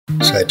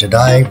So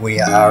today we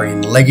are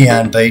in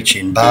Legian Beach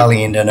in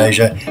Bali,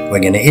 Indonesia. We're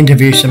going to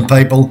interview some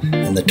people,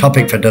 and the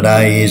topic for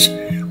today is,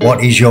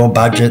 what is your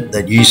budget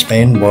that you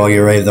spend while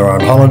you're either on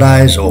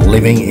holidays or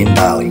living in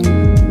Bali?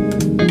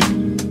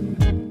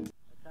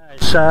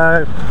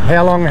 So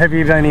how long have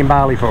you been in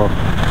Bali for?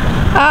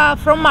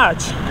 From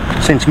March.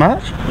 Since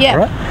March? Yeah.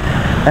 Right.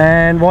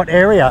 And what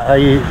area are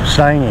you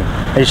staying in?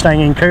 Are you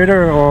staying in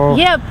Kuta or?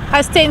 Yep,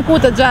 I stay in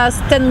Kuta,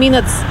 just 10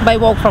 minutes by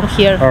walk from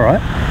here. All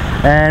right.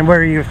 And where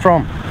are you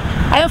from?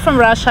 I am from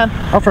Russia.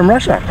 Oh, from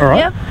Russia. All right.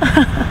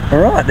 Yep. All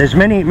right. There's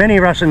many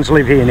Russians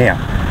live here now.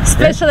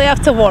 Especially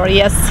after war,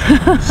 yes.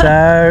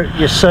 So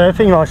you're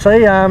surfing, I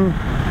see.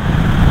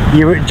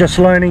 You were just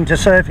learning to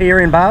surf here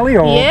in Bali,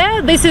 or? Yeah,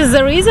 this is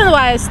the reason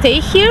why I stay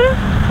here.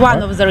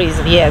 One of the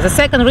reasons, yeah. The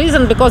second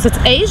reason, because it's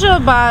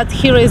Asia, but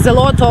here is a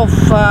lot of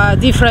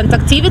different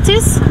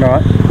activities.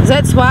 Right.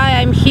 That's why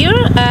I'm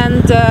here,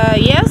 and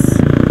yes,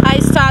 I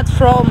start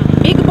from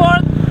big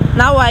board.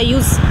 Now I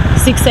use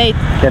 6'8".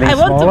 I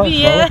want smaller, to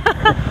be,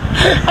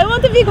 I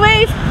want a big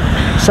wave.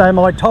 So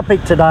my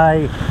topic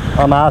today,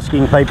 I'm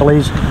asking people,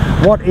 is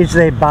what is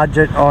their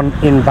budget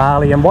in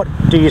Bali, and what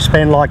do you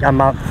spend like a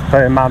month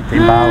per month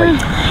in Bali?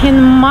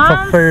 In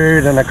month? For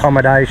food and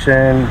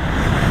accommodation?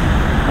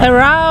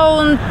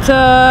 Around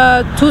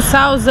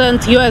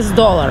 2,000 US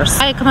dollars.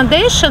 My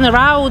accommodation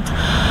around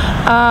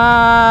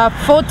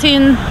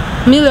 14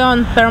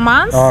 million per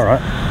month. All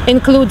right.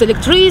 Include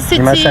electricity.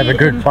 You must have a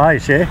good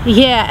place, yeah?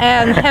 Yeah,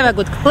 and have a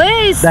good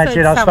place. That's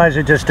it. I suppose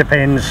it just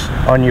depends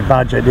on your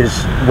budget,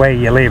 is where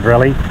you live,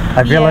 really.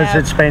 A villa's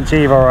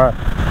expensive, or a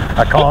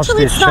cost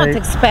Actually, is it's cheap? not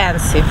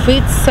expensive.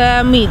 It's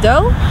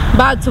middle,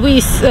 but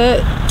with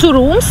 2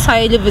 rooms.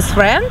 I live with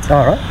friend.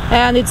 All right.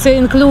 And it's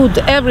include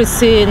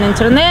everything,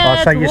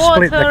 internet, so you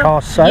water. split the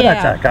cost, so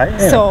that's okay.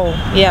 Yeah. So,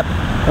 yep.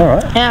 All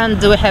right. And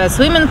we have a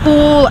swimming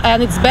pool,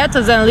 and it's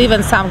better than live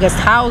in some guest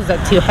house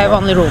that you have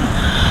only room.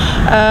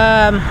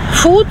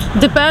 Food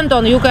depend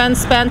on, you can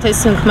spend, I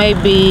think,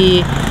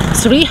 maybe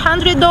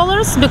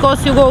 $300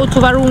 because you go to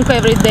Varunga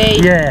every day.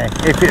 Yeah.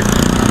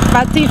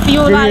 But if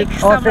you like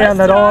some I found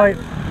that I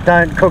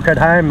don't cook at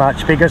home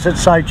much because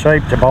it's so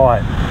cheap to buy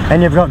it,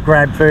 and you've got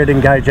grab food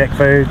and Gojek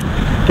food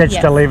gets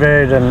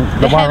delivered, and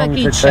the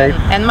ones are cheap.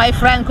 And my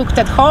friend cooked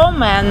at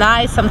home, and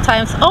I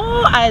sometimes,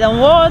 I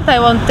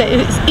want to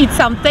eat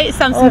something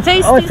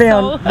tasty. I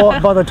found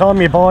by the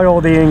time you buy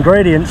all the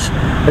ingredients,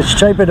 it's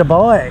cheaper to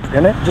buy it,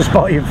 you know, just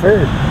buy your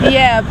food.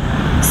 Yeah,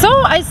 so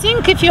I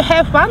think if you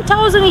have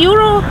 1,000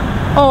 euro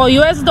or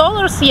US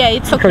dollars, yeah,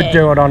 it's okay. You could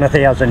do it on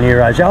 1,000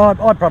 euros.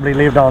 I probably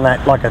lived on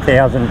that, like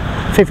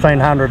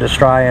 1,500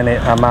 Australian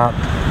a month,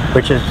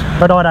 but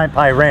I don't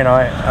pay rent,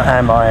 I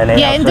own my own house.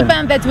 Yeah,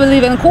 independent that we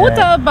live in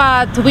Kuta,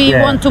 but we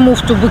want to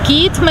move to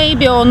Bukit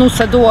maybe, or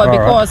Nusa Dua,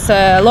 because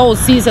low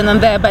season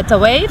and there are better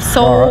waves,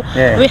 so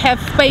we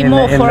have to pay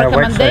more for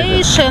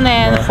accommodation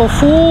and for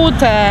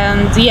food,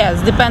 and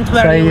yes, depends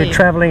where you live. So you're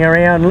travelling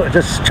around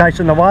just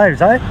chasing the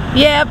waves, eh?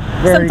 Yeah,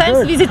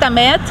 sometimes visit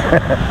Amet.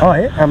 Oh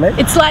yeah, Amet.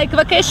 It's like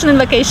vacation in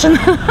vacation.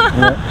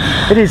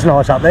 Yeah. It is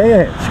nice up there,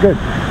 yeah, it's good.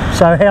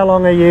 So how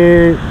long do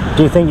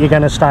you think you're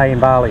going to stay in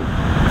Bali?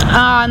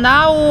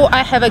 Now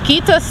I have a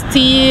kid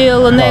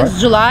till next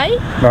July.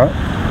 Right.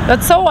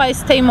 But so I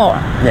stay more.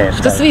 Yeah,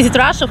 just visit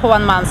Russia for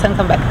 1 month and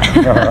come back.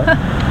 All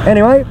right.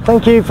 Anyway,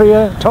 thank you for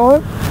your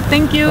time.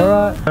 Thank you. All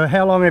right.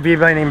 How long have you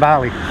been in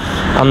Bali?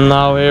 I'm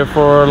now here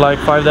for like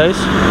 5 days.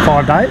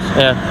 5 days?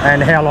 Yeah.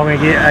 And how long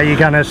are you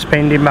going to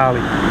spend in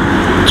Bali?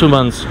 2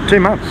 months. 2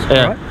 months?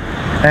 Yeah. Right.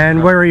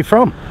 And where are you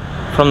from?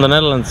 From the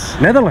Netherlands.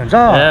 Netherlands,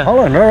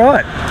 Holland, all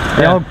right.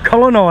 The old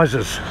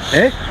colonisers,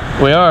 yeah?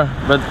 We are,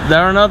 but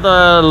there are not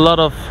a lot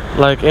of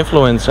like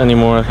influence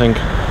anymore, I think.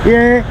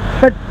 Yeah,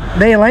 but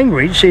their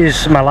language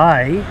is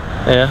Malay,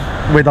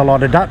 with a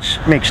lot of Dutch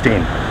mixed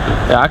in.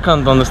 Yeah, I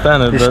can't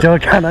understand it. You still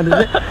can't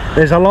understand.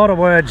 There's a lot of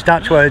words,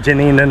 Dutch words, in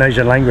the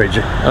Indonesian language.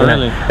 Oh,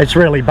 really? It's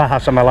really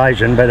Bahasa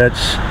Malaysian, but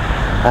it's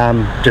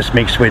just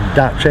mixed with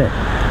Dutch. Yeah.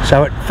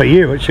 So for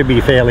you, it should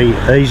be fairly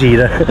easy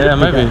to. Yeah,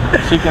 maybe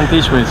she can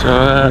teach me. So.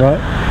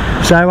 Right.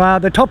 So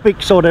the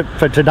topic sort of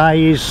for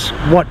today is,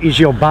 what is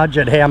your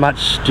budget? How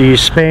much do you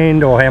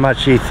spend, or how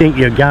much do you think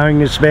you're going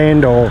to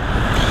spend, or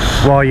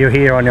while you're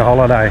here on your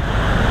holiday?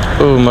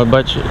 Oh, my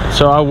budget.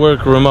 So I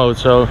work remote,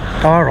 so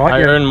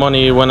I earn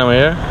money when I'm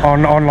here.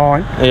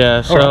 Online?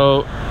 Yeah,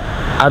 so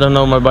I don't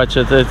know my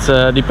budget.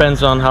 It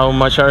depends on how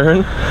much I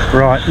earn.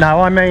 Right. No,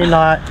 I mean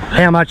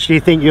how much do you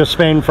think you'll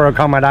spend for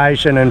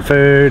accommodation and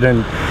food,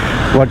 and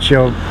what's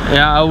your...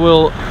 Yeah, I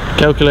will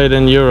calculate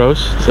in euros,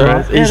 so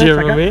it's easier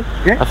for me.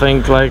 Yeah. I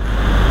think like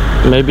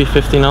maybe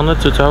 1,500,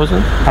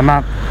 2,000 a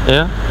month.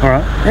 Yeah. All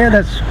right.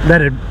 Yeah,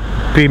 that'd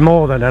be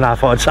more than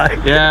enough, I'd say.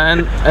 Yeah,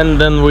 and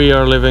then we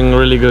are living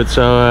really good.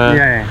 So.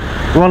 Yeah.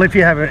 Well, if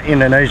you have an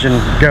Indonesian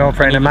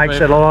girlfriend, it makes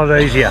it a lot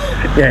easier.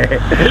 Yeah.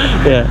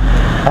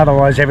 Yeah.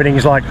 Otherwise,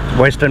 everything's like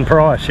Western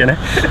price, you know.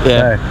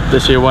 Yeah. So,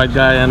 just your white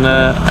guy and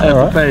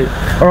have to pay.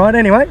 All right.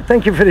 Anyway,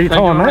 thank you for your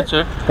time, mate.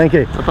 Sir. Thank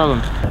you. No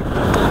problem.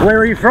 Where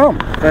are you from?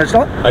 First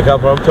up? I come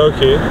from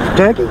Turkey.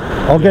 Turkey?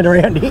 I'll get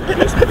around here.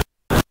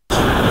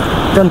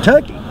 From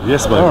Turkey?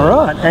 Yes, my All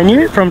right. And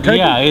you from Turkey?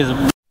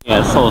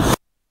 Yeah, so.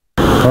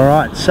 All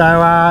right. So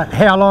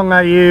how long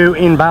are you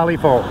in Bali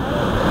for?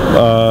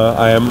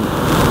 I am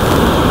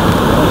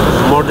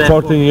More than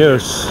 14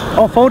 years.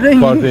 Oh, 14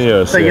 years? 14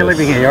 years. So you're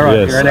living here, all right?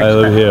 Yes, You're an I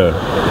live here.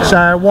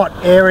 So what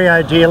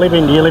area do you live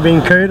in? Do you live in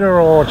Kuta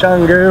or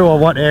Canggu or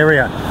what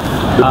area?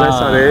 The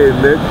best area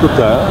in the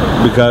Kuta,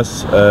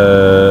 because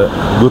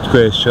good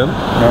question.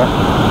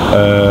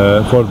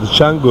 For the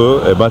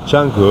Canggu, about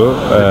Canggu,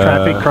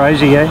 Traffic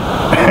crazy, yeah?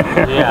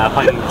 yeah,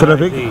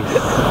 traffic,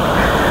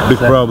 big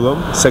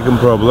problem. Second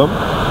problem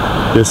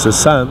is the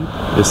sun,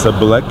 it's the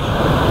black.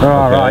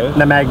 Oh, right,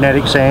 the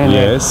magnetic sand.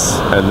 Yes,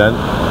 and then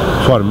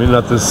for me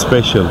nothing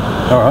special.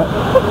 All right.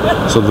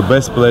 So the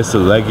best place is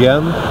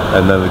Legian,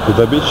 and then the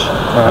Kuta Beach,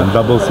 and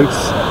 66,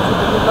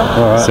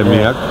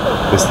 Semiak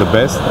is the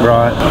best.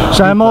 Right.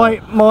 So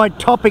my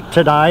topic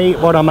today,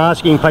 what I'm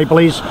asking people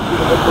is,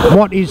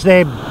 what is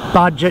their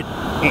budget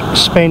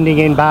spending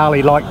in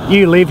Bali? Like,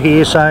 you live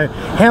here, so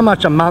how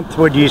much a month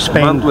would you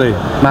spend? Monthly.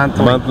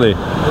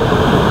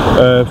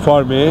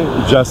 For me,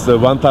 just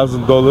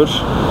 $1,000.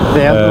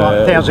 The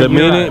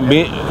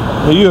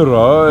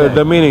euro.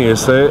 The meaning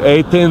is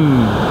 18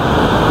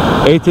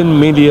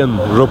 million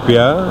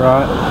rupiah.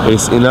 Right.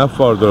 Is enough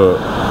for the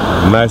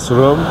nice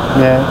room.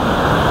 Yeah.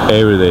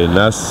 Every day,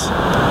 nice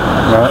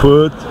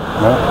food,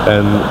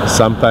 and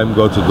sometimes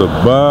go to the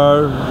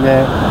bar.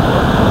 Yeah.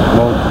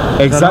 Well,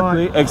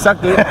 exactly.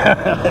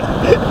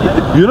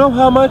 You know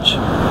how much?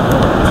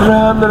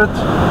 300.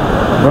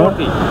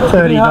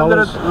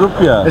 $30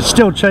 rupiah. It's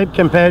still cheap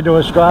compared to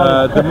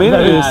Australia. The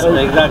meaning is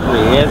exactly.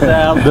 Yes,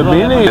 the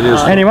meaning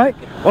is. Anyway,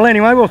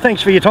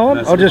 thanks for your time.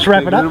 I'll just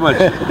wrap it up. Thank you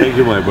very much. Thank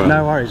you, my brother.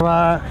 No worries.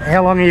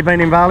 How long have you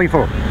been in Bali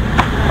for?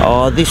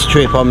 Oh, this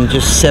trip I'm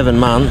just 7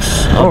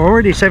 months. Oh,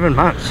 already 7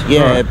 months.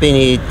 Yeah, I've been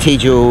here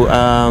Tijo,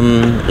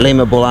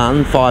 Lima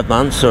Bulan, 5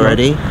 months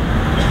already.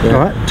 All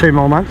right, 2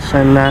 more months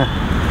and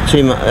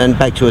and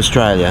back to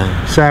Australia.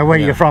 So where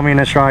are you from in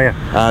Australia?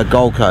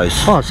 Gold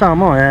Coast. Oh, so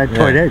am I.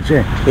 Tweed Edge,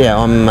 yeah. Yeah,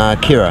 I'm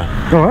Kira.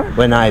 All right.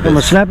 We're neighbours. I'm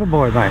a snapper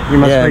boy, mate. You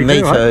must be me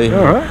too. too. Right?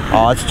 All right.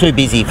 Oh, it's too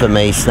busy for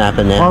me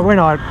snapping now. Well, when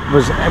I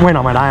went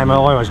home, I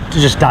always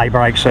just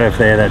daybreak surf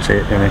there. That's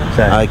it. You know.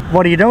 So,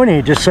 what are you doing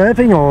here? Just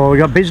surfing, or we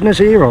got business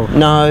here, or?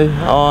 No,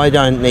 I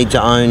don't need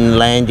to own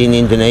land in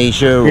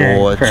Indonesia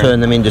or turn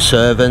them into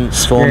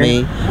servants for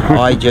me.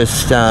 I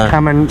just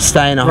come and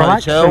stay in a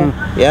hotel.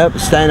 Yep,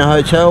 stay in a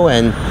hotel,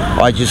 and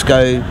I just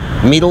go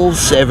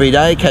middles every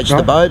day, catch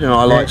the boat, and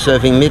I like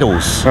surfing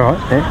middles. All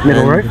right,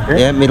 middle reef.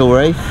 Yeah, middle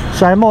reef.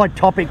 So my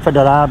topic for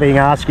today, being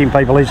asking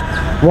people, is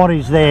what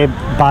is their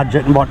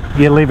budget and what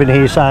you're living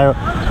here. So,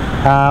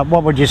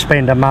 what would you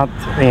spend a month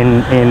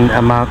in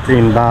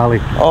Bali?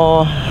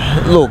 Oh,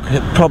 look,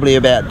 probably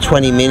about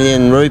 20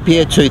 million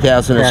rupiah,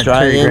 2,000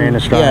 Australian.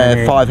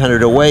 Yeah,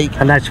 500 a week.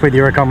 And that's with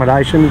your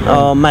accommodation?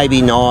 Oh,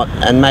 maybe not,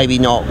 and maybe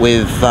not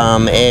with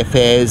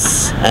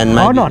airfares and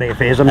maybe. Oh, not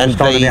airfares. I'm just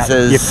talking about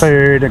your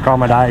food,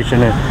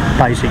 accommodation, and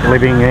basic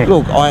living. Yeah.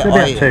 Look, it's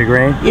about 2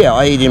 grand. Yeah,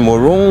 I eat in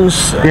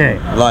warungs. Yeah.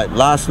 Like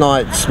last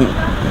night's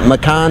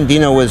makan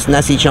dinner was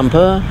nasi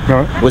campur.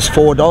 Right. Was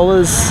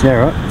 $4.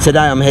 Yeah, right.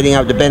 Today I'm heading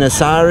up to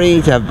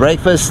Benasari to have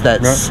breakfast.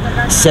 That's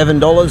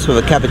 $7 with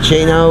a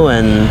cappuccino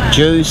and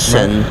juice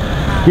and.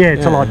 Yeah,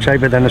 it's a lot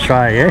cheaper than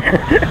Australia.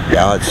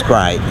 Yeah, it's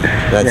great.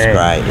 That's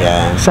great.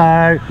 Yeah.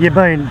 So you've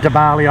been to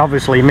Bali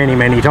obviously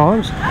many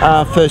times.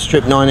 First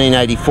trip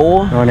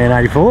 1984.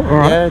 1984. All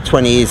right. Yeah,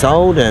 20 years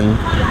old, and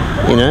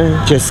you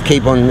know, just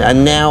keep on,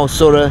 and now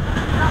sort of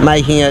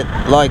making it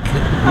like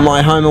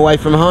my home away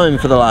from home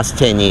for the last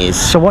 10 years.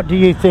 So what do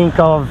you think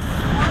of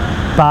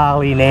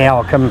Bali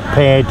now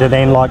compared to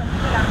then? Like,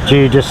 do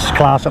you just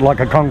class it like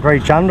a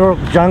concrete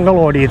jungle,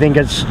 or do you think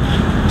it's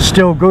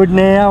still good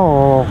now,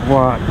 or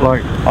what?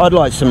 Like, I'd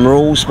like some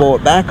rules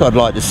brought back. I'd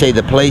like to see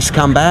the police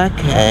come back,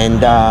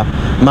 and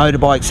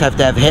motorbikes have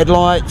to have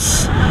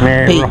headlights.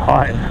 Yeah,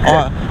 right.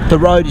 The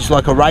road is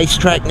like a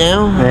racetrack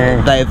now.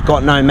 Yeah. They've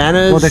got no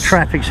manners. Well, the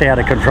traffic's out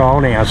of control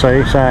now,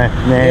 see, so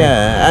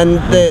yeah, and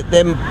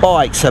them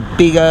bikes are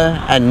bigger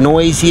and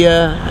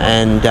noisier,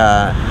 and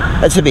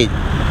it's a bit.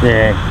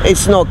 Yeah.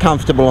 It's not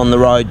comfortable on the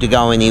road to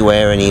go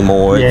anywhere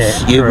anymore.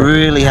 You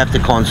really have to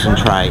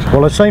concentrate.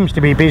 Well, it seems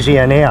to be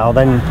busier now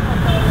than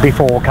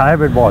before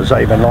COVID was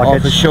even.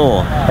 Like, for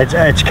sure.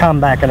 It's come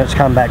back, and it's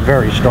come back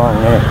very strong.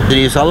 Yeah. It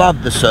is. I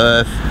love the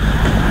surf.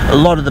 A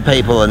lot of the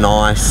people are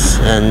nice,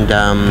 and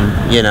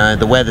you know,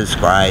 the weather's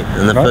great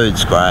and the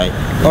food's great.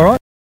 All right.